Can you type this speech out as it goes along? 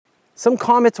Some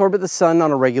comets orbit the sun on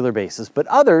a regular basis, but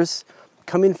others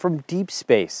come in from deep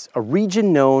space, a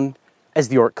region known as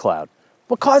the Oort cloud.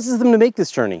 What causes them to make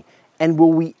this journey? And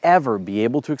will we ever be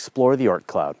able to explore the Oort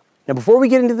cloud? Now, before we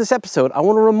get into this episode, I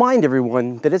want to remind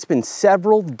everyone that it's been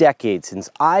several decades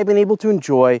since I've been able to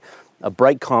enjoy a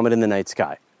bright comet in the night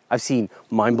sky. I've seen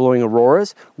mind-blowing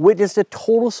auroras, witnessed a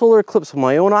total solar eclipse with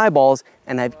my own eyeballs,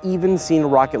 and I've even seen a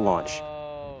rocket launch.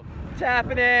 It's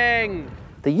happening!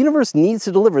 The universe needs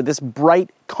to deliver this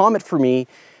bright comet for me,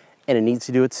 and it needs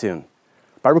to do it soon.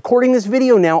 By recording this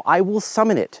video now, I will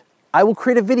summon it. I will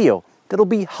create a video that'll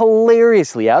be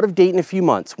hilariously out of date in a few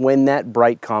months when that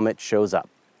bright comet shows up.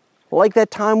 Like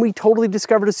that time we totally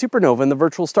discovered a supernova in the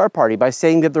virtual star party by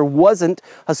saying that there wasn't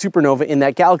a supernova in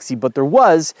that galaxy, but there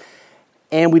was,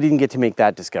 and we didn't get to make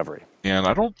that discovery. And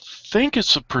I don't think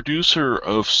it's a producer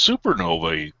of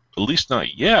supernovae, at least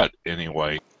not yet,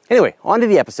 anyway. Anyway, on to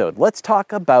the episode. Let's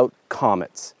talk about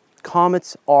comets.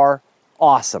 Comets are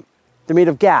awesome. They're made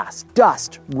of gas,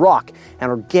 dust, rock,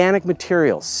 and organic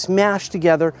materials smashed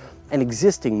together and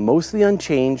existing mostly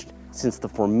unchanged since the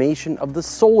formation of the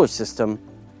solar system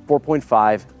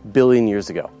 4.5 billion years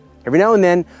ago. Every now and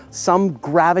then, some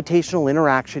gravitational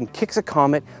interaction kicks a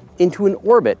comet into an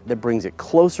orbit that brings it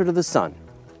closer to the sun.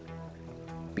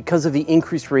 Because of the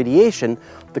increased radiation,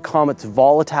 the comet's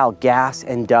volatile gas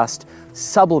and dust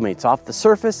sublimates off the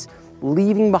surface,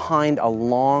 leaving behind a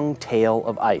long tail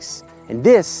of ice. And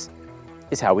this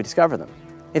is how we discover them.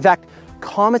 In fact,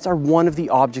 comets are one of the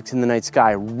objects in the night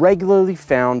sky regularly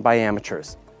found by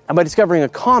amateurs. And by discovering a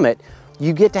comet,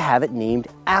 you get to have it named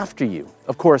after you.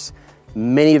 Of course,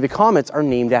 many of the comets are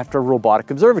named after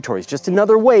robotic observatories, just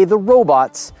another way the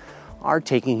robots are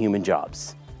taking human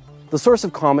jobs. The source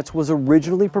of comets was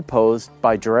originally proposed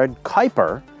by Gerard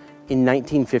Kuiper in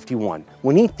 1951,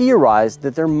 when he theorized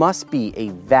that there must be a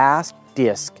vast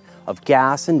disk of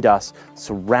gas and dust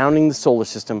surrounding the solar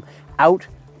system out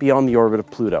beyond the orbit of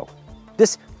Pluto.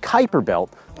 This Kuiper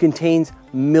belt contains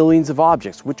millions of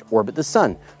objects which orbit the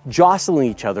sun, jostling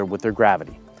each other with their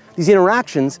gravity. These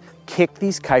interactions kick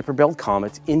these Kuiper belt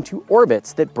comets into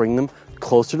orbits that bring them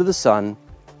closer to the sun,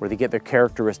 where they get their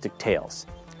characteristic tails.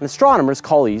 And astronomers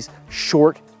call these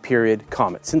short-period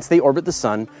comets, since they orbit the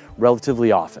sun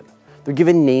relatively often. They're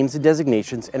given names and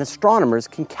designations, and astronomers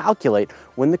can calculate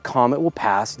when the comet will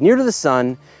pass near to the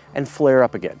sun and flare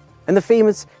up again. And the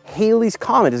famous Halley's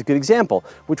Comet is a good example,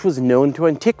 which was known to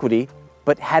antiquity,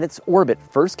 but had its orbit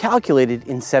first calculated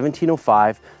in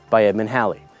 1705 by Edmund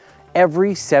Halley.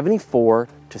 Every 74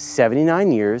 to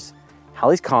 79 years,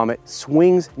 Halley's Comet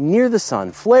swings near the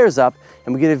sun, flares up,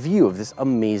 and we get a view of this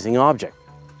amazing object.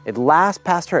 It last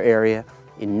passed our area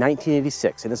in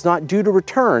 1986, and it's not due to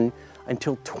return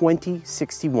until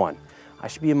 2061. I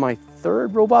should be in my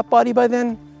third robot body by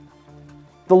then.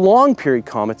 The long-period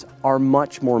comets are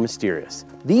much more mysterious.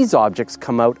 These objects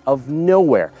come out of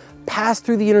nowhere, pass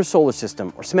through the inner solar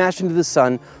system, or smash into the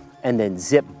sun, and then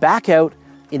zip back out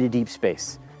into deep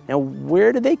space. Now,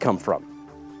 where did they come from?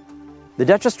 The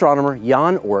Dutch astronomer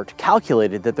Jan Oort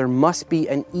calculated that there must be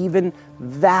an even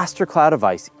vaster cloud of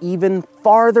ice, even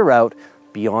farther out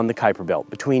beyond the Kuiper belt,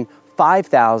 between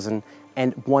 5,000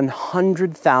 and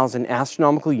 100,000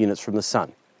 astronomical units from the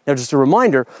sun. Now, just a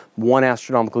reminder, 1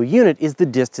 astronomical unit is the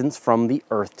distance from the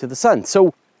Earth to the sun.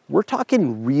 So we're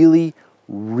talking really,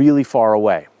 really far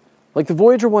away. Like the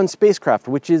Voyager 1 spacecraft,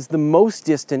 which is the most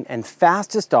distant and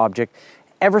fastest object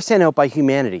ever sent out by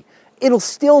humanity, it'll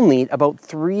still need about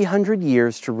 300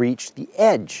 years to reach the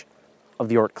edge of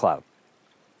the Oort cloud.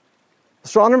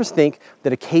 Astronomers think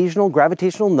that occasional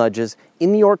gravitational nudges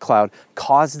in the Oort cloud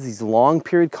causes these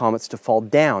long-period comets to fall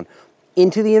down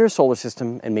into the inner solar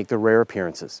system and make their rare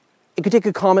appearances. It could take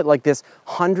a comet like this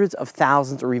hundreds of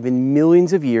thousands or even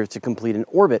millions of years to complete an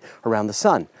orbit around the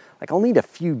sun. Like, I'll need a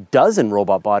few dozen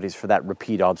robot bodies for that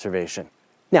repeat observation.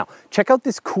 Now, check out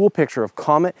this cool picture of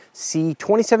Comet C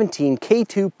 2017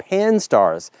 K2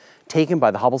 Pan-STARRS taken by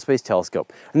the Hubble Space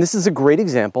Telescope. And this is a great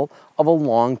example of a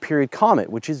long-period comet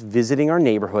which is visiting our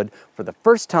neighborhood for the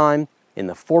first time in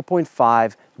the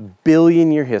 4.5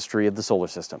 billion year history of the solar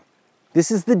system.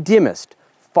 This is the dimmest,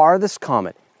 farthest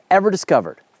comet ever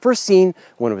discovered, first seen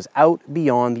when it was out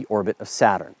beyond the orbit of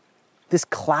Saturn. This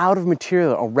cloud of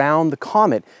material around the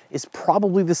comet is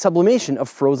probably the sublimation of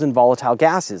frozen volatile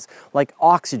gases like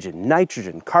oxygen,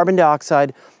 nitrogen, carbon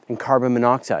dioxide, and carbon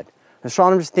monoxide.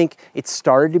 Astronomers think it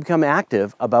started to become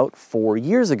active about 4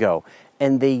 years ago,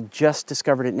 and they just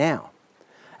discovered it now.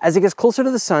 As it gets closer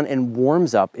to the sun and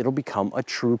warms up, it'll become a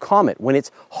true comet when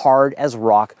its hard as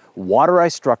rock, water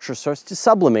ice structure starts to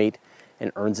sublimate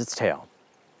and earns its tail.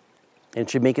 And it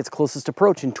should make its closest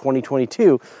approach in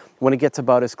 2022, when it gets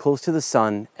about as close to the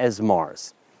sun as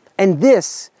Mars. And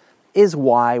this is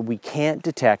why we can't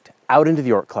detect out into the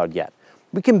Oort cloud yet.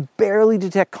 We can barely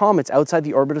detect comets outside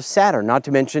the orbit of Saturn, not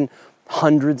to mention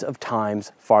hundreds of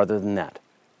times farther than that.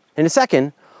 In a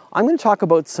second, I'm going to talk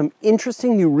about some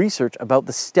interesting new research about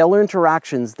the stellar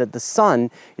interactions that the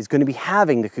sun is going to be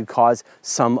having that could cause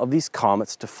some of these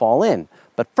comets to fall in.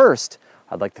 But first,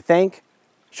 I'd like to thank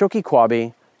Shoki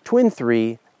Kwabe,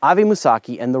 Twin3, Ave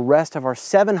Musaki, and the rest of our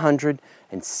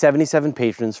 777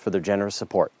 patrons for their generous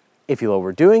support. If you love what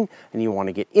we're doing and you want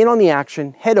to get in on the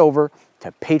action, head over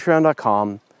to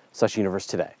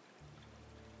patreon.com/universetoday.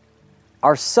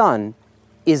 Our sun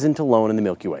isn't alone in the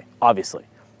Milky Way, obviously.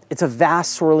 It's a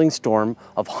vast swirling storm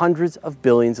of hundreds of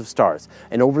billions of stars,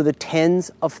 and over the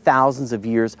tens of thousands of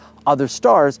years, other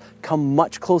stars come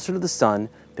much closer to the sun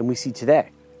than we see today.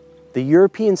 The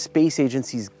European Space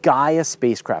Agency's Gaia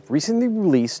spacecraft recently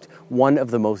released one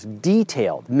of the most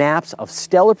detailed maps of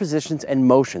stellar positions and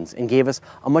motions and gave us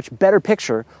a much better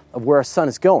picture of where our sun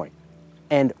is going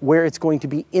and where it's going to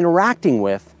be interacting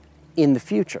with in the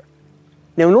future.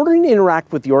 Now, in order to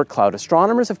interact with the Oort cloud,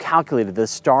 astronomers have calculated the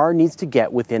star needs to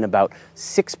get within about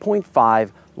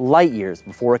 6.5 light years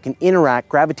before it can interact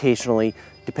gravitationally,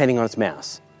 depending on its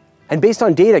mass. And based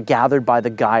on data gathered by the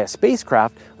Gaia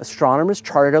spacecraft, astronomers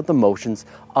charted out the motions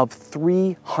of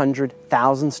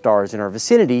 300,000 stars in our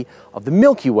vicinity of the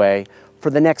Milky Way for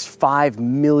the next 5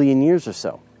 million years or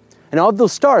so. And of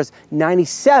those stars,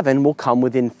 97 will come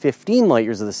within 15 light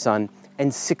years of the sun,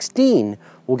 and 16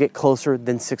 will get closer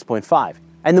than 6.5.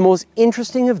 And the most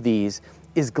interesting of these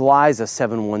is Gliese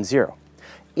 710.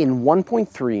 In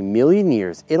 1.3 million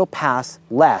years, it'll pass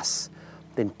less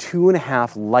than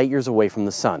 2.5 light years away from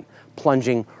the sun,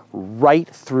 plunging right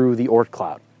through the Oort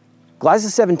cloud.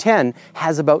 Gliese 710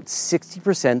 has about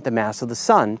 60% the mass of the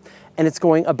sun, and it's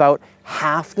going about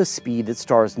half the speed that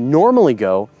stars normally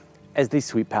go as they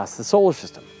sweep past the solar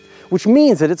system, which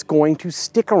means that it's going to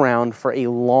stick around for a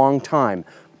long time,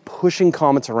 pushing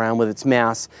comets around with its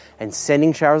mass and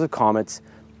sending showers of comets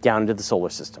down into the solar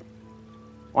system.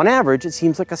 On average, it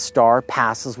seems like a star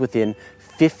passes within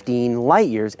 15 light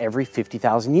years every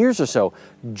 50,000 years or so,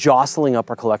 jostling up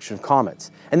our collection of comets.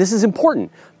 And this is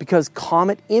important because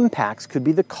comet impacts could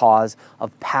be the cause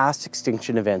of past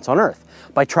extinction events on Earth.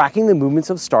 By tracking the movements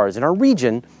of stars in our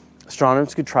region,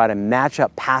 astronomers could try to match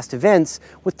up past events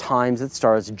with times that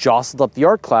stars jostled up the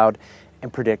Oort cloud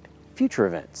and predict future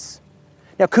events.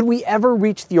 Now, could we ever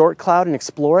reach the Oort cloud and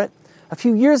explore it? A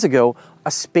few years ago,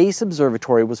 a space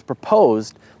observatory was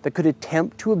proposed that could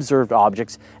attempt to observe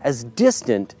objects as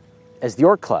distant as the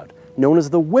Oort cloud. Known as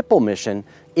the Whipple mission,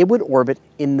 it would orbit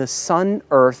in the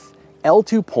Sun-Earth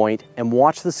L2 point and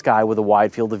watch the sky with a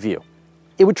wide field of view.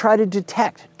 It would try to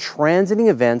detect transiting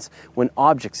events when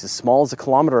objects as small as a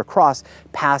kilometer across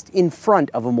passed in front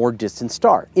of a more distant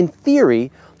star. In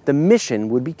theory, the mission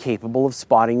would be capable of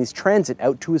spotting these transit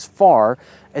out to as far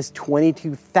as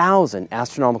 22,000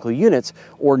 astronomical units,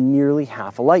 or nearly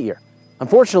half a light year.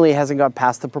 Unfortunately, it hasn't got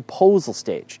past the proposal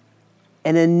stage.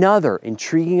 And another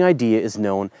intriguing idea is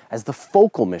known as the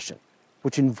focal mission,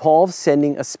 which involves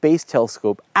sending a space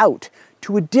telescope out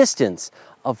to a distance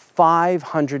of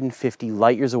 550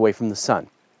 light years away from the sun.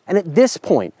 And at this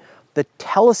point, the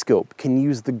telescope can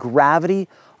use the gravity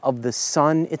of the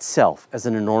sun itself as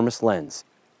an enormous lens,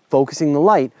 focusing the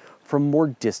light from more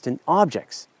distant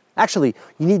objects. Actually,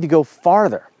 you need to go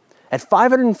farther. At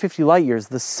 550 light years,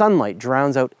 the sunlight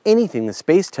drowns out anything the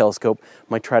space telescope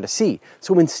might try to see.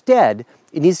 So instead,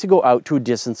 it needs to go out to a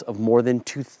distance of more than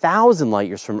 2,000 light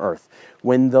years from Earth,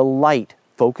 when the light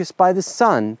focused by the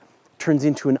sun turns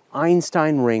into an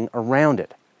Einstein ring around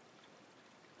it.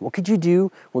 What could you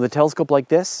do with a telescope like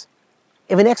this?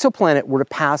 If an exoplanet were to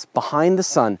pass behind the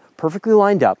sun perfectly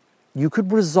lined up, you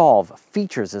could resolve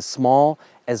features as small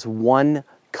as 1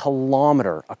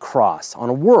 kilometer across on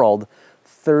a world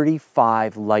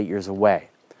 35 light years away.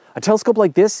 A telescope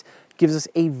like this gives us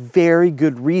a very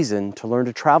good reason to learn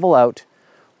to travel out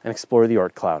and explore the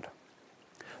Oort cloud.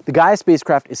 The Gaia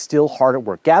spacecraft is still hard at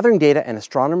work gathering data, and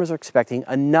astronomers are expecting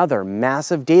another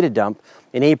massive data dump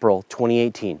in April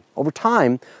 2018. Over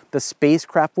time, the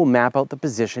spacecraft will map out the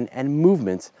position and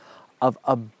movements of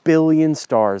 1 billion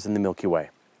stars in the Milky Way.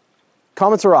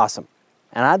 Comets are awesome,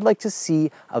 and I'd like to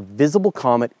see a visible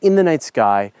comet in the night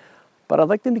sky, but I'd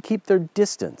like them to keep their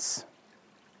distance.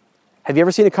 Have you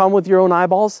ever seen a comet with your own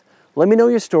eyeballs? Let me know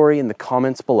your story in the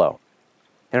comments below.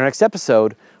 In our next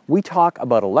episode, we talk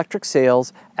about electric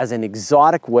sails as an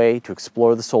exotic way to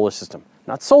explore the solar system.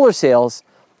 Not solar sails,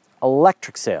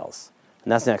 electric sails.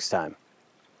 And that's next time.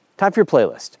 Time for your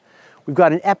playlist. We've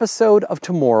got an episode of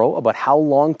tomorrow about how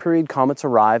long-period comets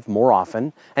arrive more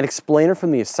often, an explainer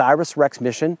from the OSIRIS-REx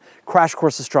mission, Crash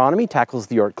Course Astronomy tackles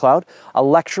the Oort cloud, a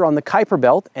lecture on the Kuiper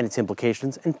belt and its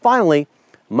implications, and finally,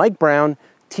 Mike Brown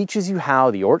teaches you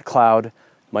how the Oort cloud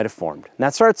might have formed. And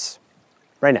that starts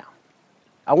right now.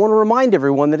 I want to remind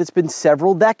everyone that it's been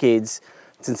several decades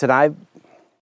since I've